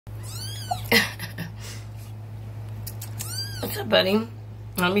What's up, buddy?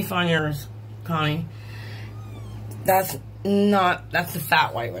 Let me find yours, Connie. That's the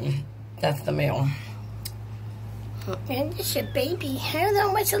fat white one. That's the male. And it's a baby. I don't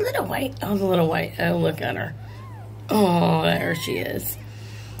know what's a little white. Oh, the little white. Oh, look at her. Oh, there she is.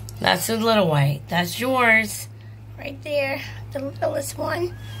 That's the little white. That's yours. Right there. The littlest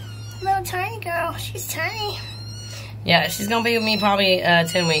one. Little tiny girl. She's tiny. Yeah, she's going to be with me probably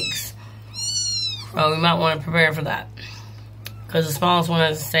 10 weeks. Oh, we might want to prepare for that. Because the smallest one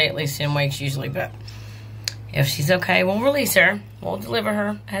has to stay at least 10 weeks usually. But if she's okay, we'll release her. We'll deliver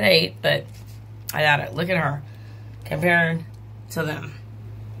her at 8. But I doubt it. Look at her. Compared to them.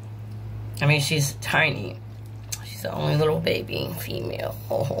 I mean, she's tiny. She's the only little baby female.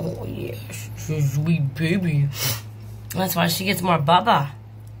 Oh, yes. She's a sweet baby. That's why she gets more baba.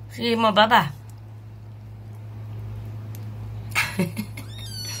 She gets more baba.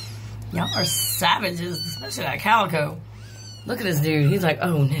 Y'all are savages, especially that calico. Look at this dude. He's like,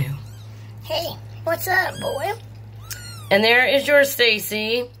 oh no. Hey, what's up, boy? And there is your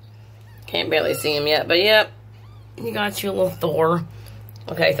Stacy. Can't barely see him yet, but yep. You got your little Thor.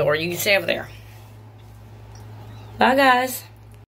 Okay, Thor, you can stay over there. Bye, guys.